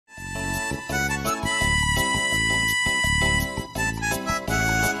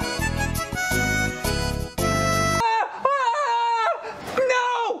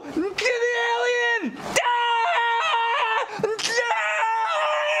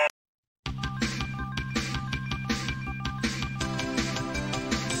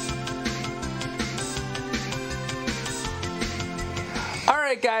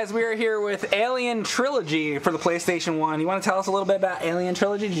right, guys, we are here with Alien Trilogy for the PlayStation 1. You want to tell us a little bit about Alien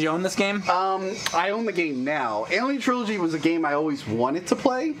Trilogy? Did you own this game? I own the game now. Alien Trilogy was a game I always wanted to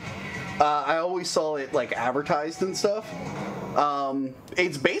play. I always saw it like advertised and stuff.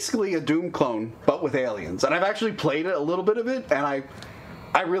 It's basically a Doom clone, but with aliens. And I've actually played it, a little bit of it, and I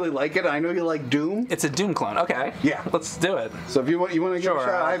really like it. I know you like Doom. It's a Doom clone. Okay. Yeah. Let's do it. So if you want to give it a shot,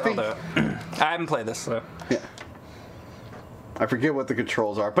 I'll do it. I haven't played this, so. Yeah. I forget what the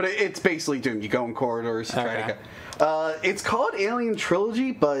controls are, but it's basically Doom. You go in corridors. Try to go. It's called Alien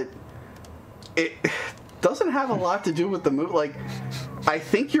Trilogy, but it doesn't have a lot to do with the movie. Like, I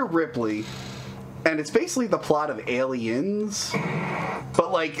think you're Ripley, and it's basically the plot of Aliens,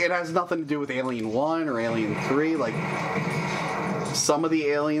 but like it has nothing to do with Alien 1 or Alien 3. Like, some of the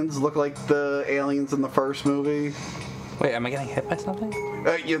aliens look like the aliens in the first movie. Wait, am I getting hit by something?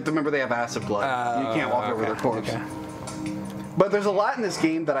 You have to remember they have acid blood. You can't walk over their corpse. Okay. But there's a lot in this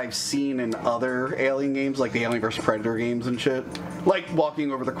game that I've seen in other Alien games, like the Alien vs. Predator games and shit. Like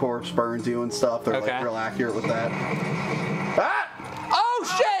walking over the corpse burns you and stuff. They're like real accurate with that. Ah! Oh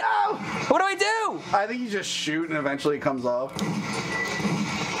shit! Oh, no! What do I do? I think you just shoot and eventually it comes off.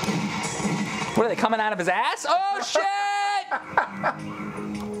 What are they coming out of his ass? Oh shit!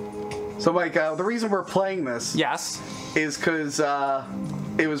 So Mike, the reason we're playing this is because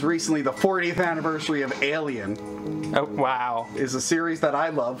it was recently the 40th anniversary of Alien. Oh, wow. Is a series that I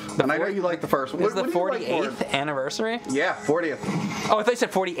love. And I know you like the first one. Is the 48th anniversry? Yeah, 40th. Oh, I thought you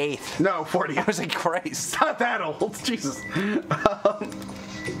said 48th. No, 40th. I was like, Christ. Not that old. Jesus.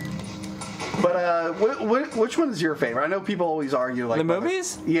 But which one is your favorite? I know people always argue like the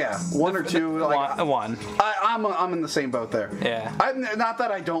movies. Yeah, one or two. Like one. I'm in the same boat there. Yeah. Not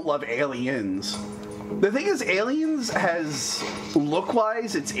that I don't love Aliens. The thing is, Aliens has,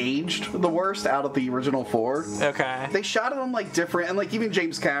 look-wise, it's aged the worst out of the original four. Okay. They shot it on, like, different, and, like, even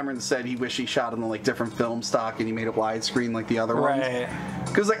James Cameron said he wished he shot it on, like, different film stock and he made it widescreen like the other ones. Right.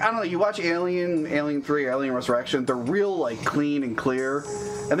 Because, like, I don't know, you watch Alien, Alien 3, Alien Resurrection, they're real, like, clean and clear.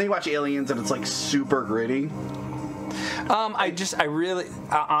 And then you watch Aliens and it's, like, super gritty.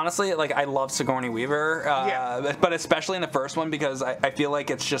 Honestly, like, I love Sigourney Weaver, but especially in the first one because I feel like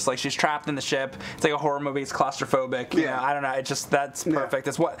it's just like she's trapped in the ship. It's like a horror movie. It's claustrophobic. You know, I don't know. It's just that's perfect.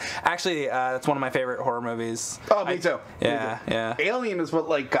 It's that's one of my favorite horror movies. Oh, me too. Yeah, yeah. Alien is what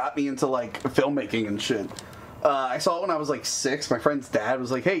like got me into like filmmaking and shit. I saw it when I was like 6. My friend's dad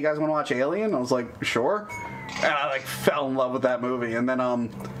was like, "Hey, you guys want to watch Alien?" I was like, "Sure," and I like fell in love with that movie. And then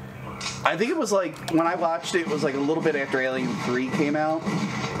I think it was like when I watched it, it was like a little bit after Alien 3 came out.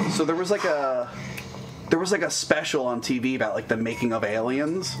 So there was like a special on TV about like the making of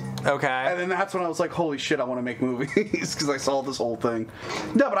Aliens. Okay. And then that's when I was like, holy shit, I want to make movies because I saw this whole thing.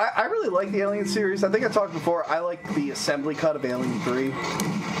 No, but I really like the Alien series. I think I talked before. I like the assembly cut of Alien 3.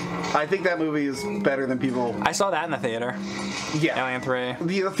 I think that movie is better than people. I saw that in the theater. Yeah. Alien 3.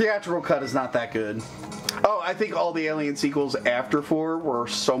 The theatrical cut is not that good. Oh, I think all the Alien sequels after 4 were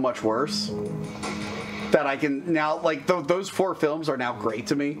so much worse that I can now, like, those 4 films are now great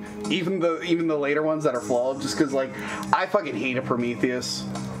to me. Even the later ones that are flawed, just because, like, I fucking hated Prometheus.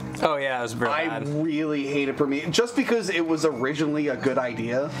 Oh yeah, it was real bad. I really hated Prometheus, just because it was originally a good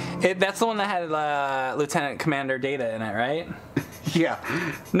idea. That's the one that had Lieutenant Commander Data in it, right? Yeah.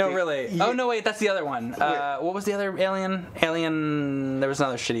 No, really. Oh, no, wait, that's the other one. What was the other alien? There was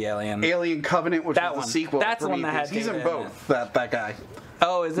another shitty alien. Alien Covenant, which was the sequel. That's the one that had He's in both, that guy.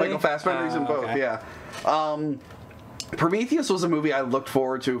 Oh, is it? Michael Fassbender, he's in both, okay. Yeah. Prometheus was a movie I looked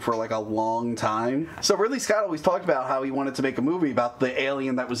forward to for like a long time. So Ridley Scott always talked about how he wanted to make a movie about the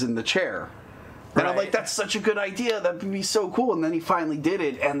alien that was in the chair. And I'm like, that's such a good idea. That would be so cool. And then he finally did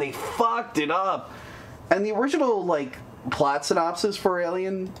it, and they fucked it up. And the original, like, plot synopsis for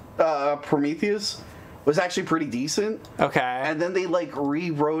Alien Prometheus was actually pretty decent. Okay. And then they like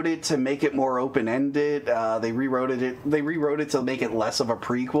rewrote it to make it more open-ended. They rewrote it to make it less of a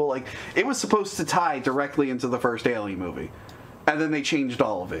prequel. Like, it was supposed to tie directly into the first Alien movie. And then they changed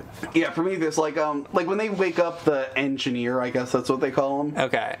all of it. Yeah, Prometheus, like when they wake up the engineer, I guess that's what they call him.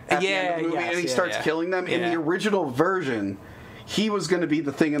 Okay. At the end of the movie, and he starts killing them. In the original version, he was going to be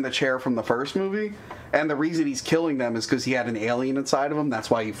the thing in the chair from the first movie, and the reason he's killing them is because he had an alien inside of him.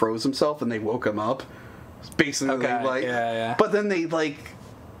 That's why he froze himself, and they woke him up. Basically, But then they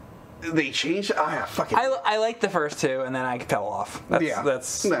changed. I liked the first 2, and then I fell off.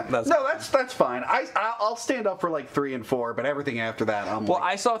 That's fine. I'll stand up for like 3 and 4, but everything after that,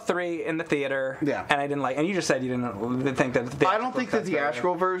 I saw 3 in the theater. Yeah. And I didn't like. And you just said you didn't think that. I don't think the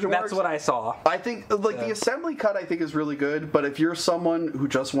theatrical version works. That's what I saw. I think the assembly cut I think is really good, but if you're someone who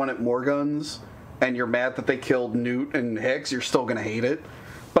just wanted more guns and you're mad that they killed Newt and Hicks, you're still gonna hate it.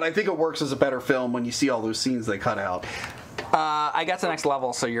 But I think it works as a better film when you see all those scenes they cut out. I got to the next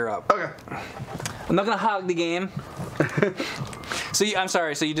level, so you're up. Okay. I'm not gonna hog the game. So I'm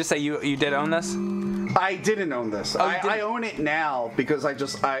sorry. So you just say you did own this? I didn't own this. Oh, I own it now because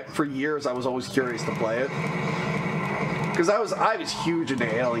for years I was always curious to play it. Because I was huge into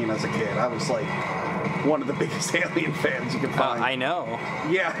Alien as a kid. I was like one of the biggest Alien fans you can find. I know.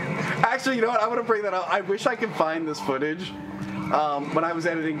 Yeah. Actually, you know what? I want to bring that up. I wish I could find this footage. When I was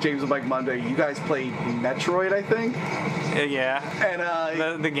editing James and Mike Monday, you guys played Metroid, I think. Yeah.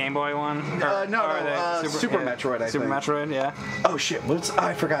 And the Game Boy one. Super Metroid. I think. Super Metroid. Yeah. Oh shit!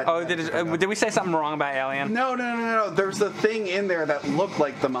 I forgot. Oh, did we say something wrong about Alien? No. There's the thing in there that looked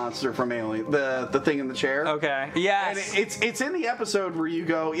like the monster from Alien. The thing in the chair. Okay. Yes. And it's in the episode where you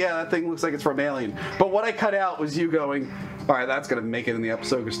go, yeah, that thing looks like it's from Alien. But what I cut out was you going, all right, that's gonna make it in the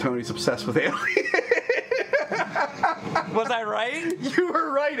episode because Tony's obsessed with Alien. Was I right? You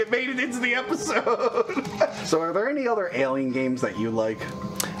were right. It made it into the episode. So, are there any other Alien games that you like?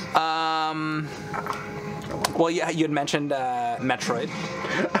 Well, you had mentioned Metroid.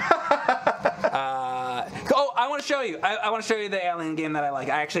 I want to show you. I want to show you the Alien game that I like.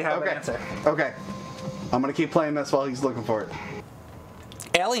 I actually have an answer. Okay. I'm gonna keep playing this while he's looking for it.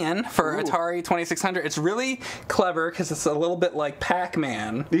 Alien for Atari 2600. It's really clever because it's a little bit like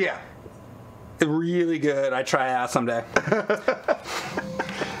Pac-Man. Yeah. Really good. I try it out someday.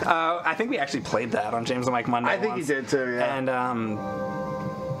 I think we actually played that on James and Mike Monday. I think once. you did too. Yeah. And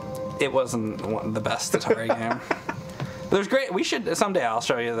it wasn't the best Atari game. But it was great. We should someday. I'll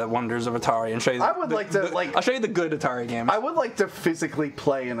show you the wonders of Atari and show you. I'll show you the good Atari games. I would like to physically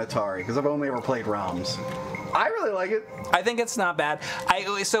play an Atari because I've only ever played ROMs. I really like it. I think it's not bad.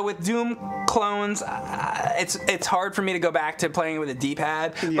 So with Doom clones, it's hard for me to go back to playing it with a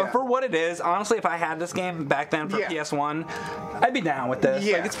D-pad. Yeah. But for what it is, honestly, if I had this game back then for PS1, I'd be down with this.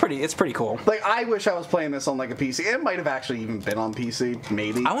 Yeah. Like, it's pretty cool. Like, I wish I was playing this on like a PC. It might have actually even been on PC,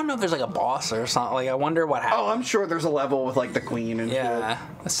 maybe. I want to know if there's like a boss or something. Like, I wonder what happened. Oh, I'm sure there's a level with like the Queen and shit. A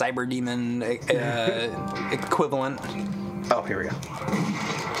cyber demon equivalent. Oh, here we go.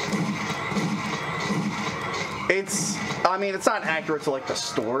 It's not accurate to like the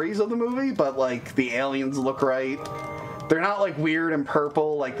stories of the movie, but like the aliens look right. They're not like weird and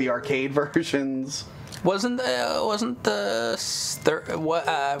purple like the arcade versions. Wasn't the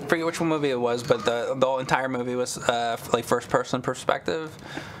I forget which one movie it was, but the whole entire movie was like first person perspective.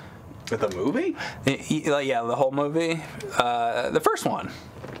 The movie? Yeah, the whole movie. The first one.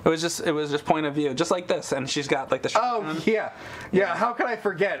 It was just point of view, just like this, and she's got like the. Oh yeah. How could I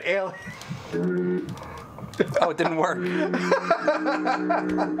forget Alien? Oh, it didn't work. I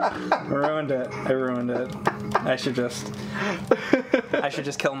ruined it. I should just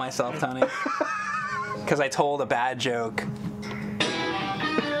kill myself, Tony. Because I told a bad joke.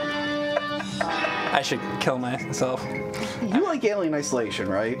 I should kill myself. You like Alien Isolation,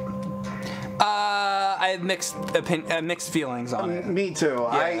 right? I have mixed feelings on it. Me too.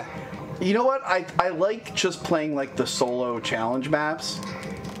 Yeah. You know what? I like just playing like the solo challenge maps.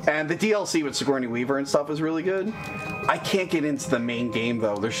 And the DLC with Sigourney Weaver and stuff is really good. I can't get into the main game,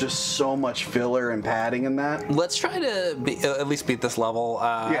 though. There's just so much filler and padding in that. Let's try to at least beat this level.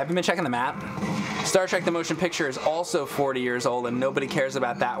 Have you been checking the map? Star Trek The Motion Picture is also 40 years old, and nobody cares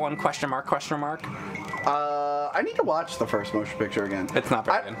about that one? Question mark? I need to watch the first motion picture again. It's not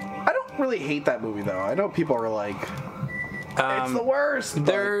very good. I don't really hate that movie, though. I know people are like, it's the worst.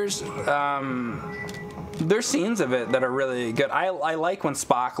 There's scenes of it that are really good. I like when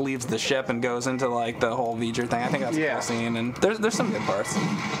Spock leaves the ship and goes into like the whole V'ger thing. I think that's a cool scene, and there's some good parts.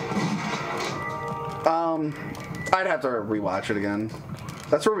 I'd have to rewatch it again.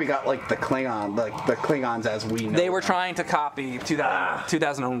 That's where we got like the Klingons as we know. They were trying to copy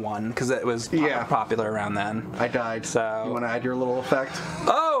 2001 because it was popular around then. I died. So you want to add your little effect?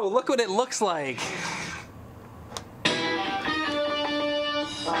 Oh, look what it looks like.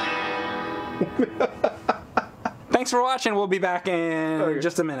 Thanks for watching. We'll be back in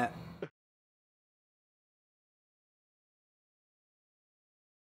just a minute.